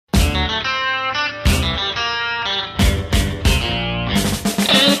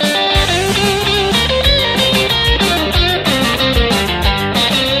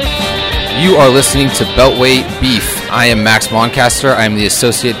You are listening to Beltway Beef. I am Max Moncaster. I am the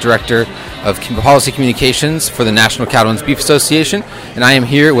Associate Director of Policy Communications for the National Cattlemen's Beef Association, and I am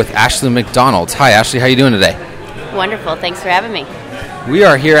here with Ashley McDonald. Hi, Ashley. How are you doing today? Wonderful. Thanks for having me. We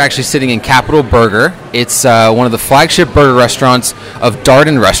are here actually sitting in Capital Burger. It's one of the flagship burger restaurants of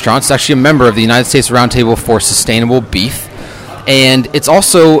Darden Restaurants. It's actually a member of the United States Roundtable for Sustainable Beef. And it's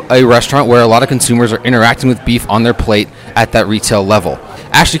also a restaurant where a lot of consumers are interacting with beef on their plate at that retail level.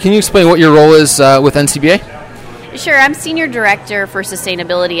 Ashley, can you explain what your role is with NCBA? Sure. I'm Senior Director for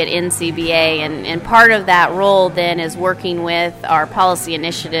Sustainability at NCBA, and part of that role then is working with our policy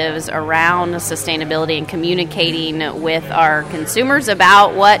initiatives around sustainability and communicating with our consumers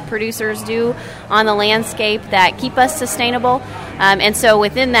about what producers do on the landscape that keep us sustainable. And so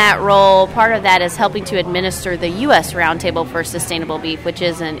within that role, part of that is helping to administer the U.S. Roundtable for Sustainable Beef, which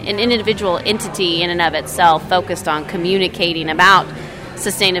is an individual entity in and of itself focused on communicating about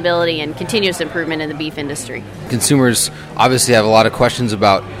sustainability and continuous improvement in the beef industry. Consumers obviously have a lot of questions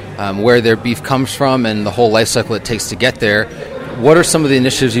about where their beef comes from and the whole life cycle it takes to get there. What are some of the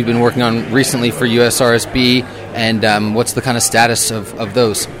initiatives you've been working on recently for USRSB, and what's the kind of status of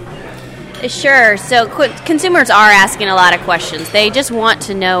those? Sure. So consumers are asking a lot of questions. They just want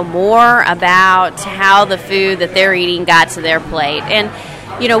to know more about how the food that they're eating got to their plate. And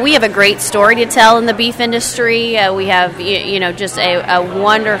we have a great story to tell in the beef industry. We have, just a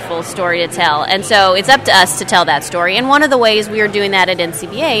wonderful story to tell. And so it's up to us to tell that story. And one of the ways we are doing that at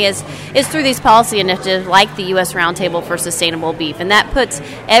NCBA is through these policy initiatives like the U.S. Roundtable for Sustainable Beef. And that puts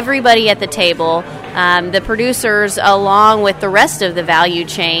everybody at the table, the producers along with the rest of the value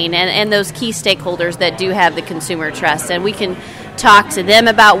chain and those key stakeholders that do have the consumer trust. And we can talk to them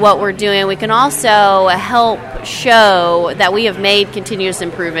about what we're doing. We can also help show that we have made continuous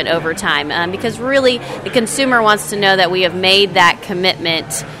improvement over time, because really the consumer wants to know that we have made that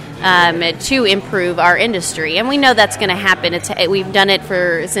commitment to improve our industry, and we know that's going to happen. We've done it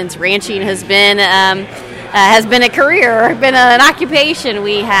since ranching has been a career, been an occupation.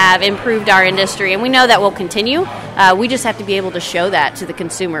 We have improved our industry, and we know that will continue. We just have to be able to show that to the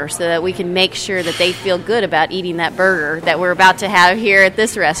consumer so that we can make sure that they feel good about eating that burger that we're about to have here at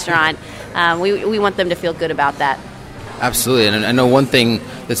this restaurant. We want them to feel good about that. Absolutely, and I know one thing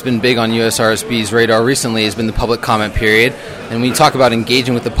that's been big on USRSB's radar recently has been the public comment period. And when you talk about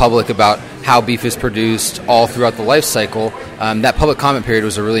engaging with the public about how beef is produced all throughout the life cycle, that public comment period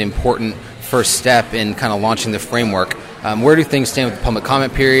was a really important first step in kind of launching the framework. Where do things stand with the public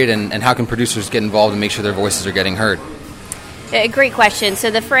comment period, and how can producers get involved and make sure their voices are getting heard? A great question.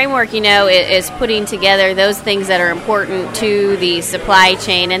 So the framework, is putting together those things that are important to the supply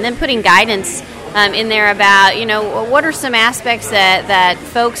chain, and then putting guidance in there about, what are some aspects that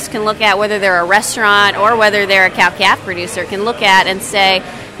folks can look at, whether they're a restaurant or whether they're a cow-calf producer, can look at and say,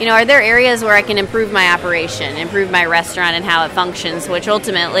 are there areas where I can improve my operation, improve my restaurant and how it functions, which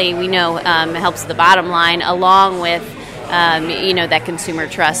ultimately we know helps the bottom line along with that consumer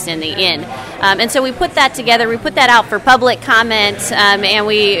trust in the end. And so we put that together. We put that out for public comment, and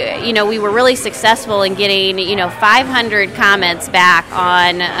we were really successful in getting 500 comments back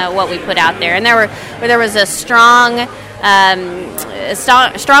on what we put out there. And there was a strong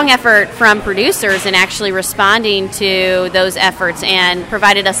effort from producers in actually responding to those efforts, and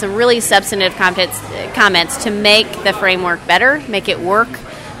provided us some really substantive comments to make the framework better, make it work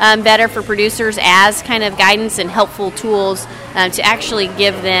better for producers as kind of guidance and helpful tools to actually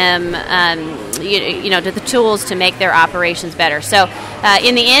give them, the tools to make their operations better. So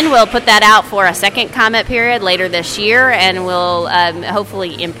in the end, we'll put that out for a second comment period later this year, and we'll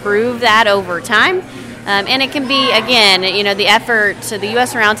hopefully improve that over time. And it can be, again, the effort. So the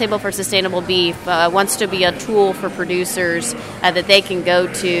U.S. Roundtable for Sustainable Beef wants to be a tool for producers that they can go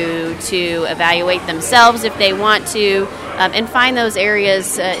to evaluate themselves if they want to, and find those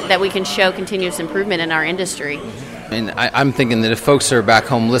areas that we can show continuous improvement in our industry. And I'm thinking that if folks are back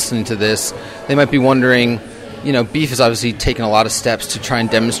home listening to this, they might be wondering, beef has obviously taken a lot of steps to try and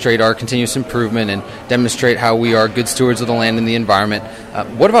demonstrate our continuous improvement and demonstrate how we are good stewards of the land and the environment.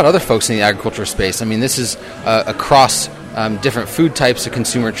 What about other folks in the agriculture space? I mean, this is across different food types, a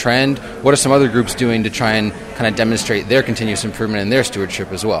consumer trend. What are some other groups doing to try and kind of demonstrate their continuous improvement and their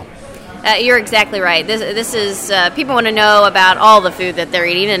stewardship as well? You're exactly right. This is people want to know about all the food that they're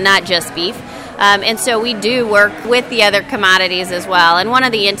eating and not just beef. And so we do work with the other commodities as well. And one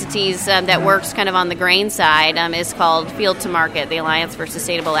of the entities that works kind of on the grain side is called Field to Market, the Alliance for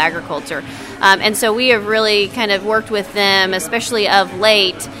Sustainable Agriculture. And so we have really kind of worked with them, especially of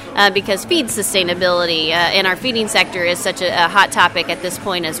late, because feed sustainability in our feeding sector is such a hot topic at this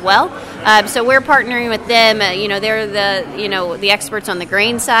point as well. So we're partnering with them. They're the experts on the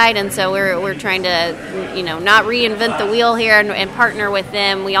grain side, and so we're trying to not reinvent the wheel here and partner with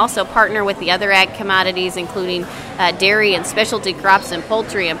them. We also partner with the other ag commodities, including dairy and specialty crops and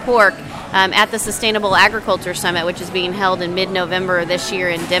poultry and pork. At the Sustainable Agriculture Summit, which is being held in mid-November this year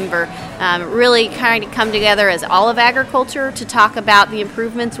in Denver, really kind of come together as all of agriculture to talk about the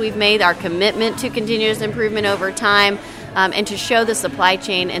improvements we've made, our commitment to continuous improvement over time, and to show the supply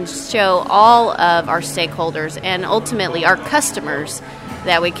chain and show all of our stakeholders and ultimately our customers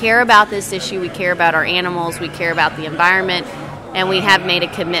that we care about this issue, we care about our animals, we care about the environment, and we have made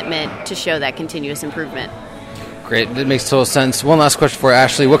a commitment to show that continuous improvement. Great. That makes total sense. One last question for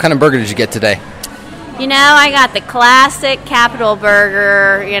Ashley. What kind of burger did you get today? I got the classic Capital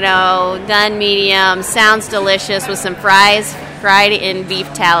Burger, done medium, sounds delicious, with some fries fried in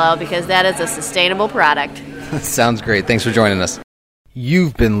beef tallow, because that is a sustainable product. Sounds great. Thanks for joining us.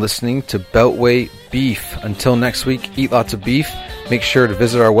 You've been listening to Beltway Beef. Until next week, eat lots of beef. Make sure to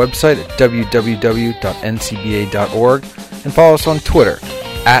visit our website at www.ncba.org and follow us on Twitter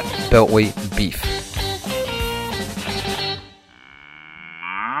 @BeltwayBeef.